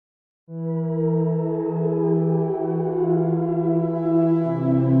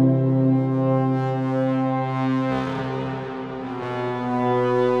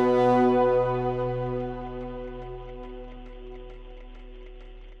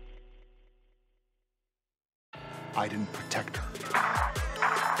I didn't protect her.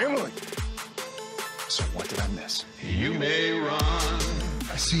 Emily! So what did I miss? You may run.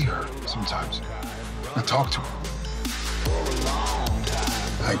 I see her sometimes. I talk to her.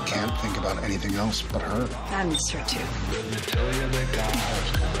 I can't think about anything else but her. I miss her too.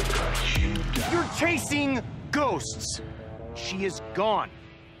 You're chasing ghosts. She is gone.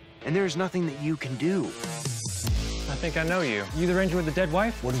 And there's nothing that you can do. I think I know you. You the ranger with the dead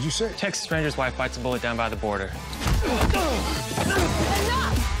wife? What did you say? Texas Ranger's wife bites a bullet down by the border. Enough!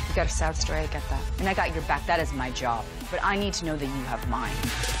 You got a sad story, I get that. And I got your back, that is my job. But I need to know that you have mine.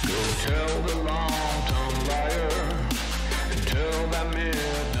 Go tell the long-term liar and tell that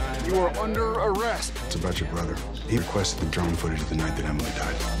midnight. You are under arrest. It's about your brother. He requested the drone footage of the night that Emily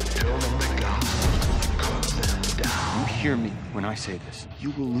died. Tell them they got cut them down. You hear me when I say this.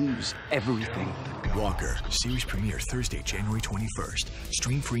 You will lose everything. Walker, series premiere Thursday, January 21st.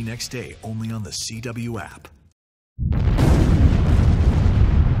 Stream free next day only on the CW app.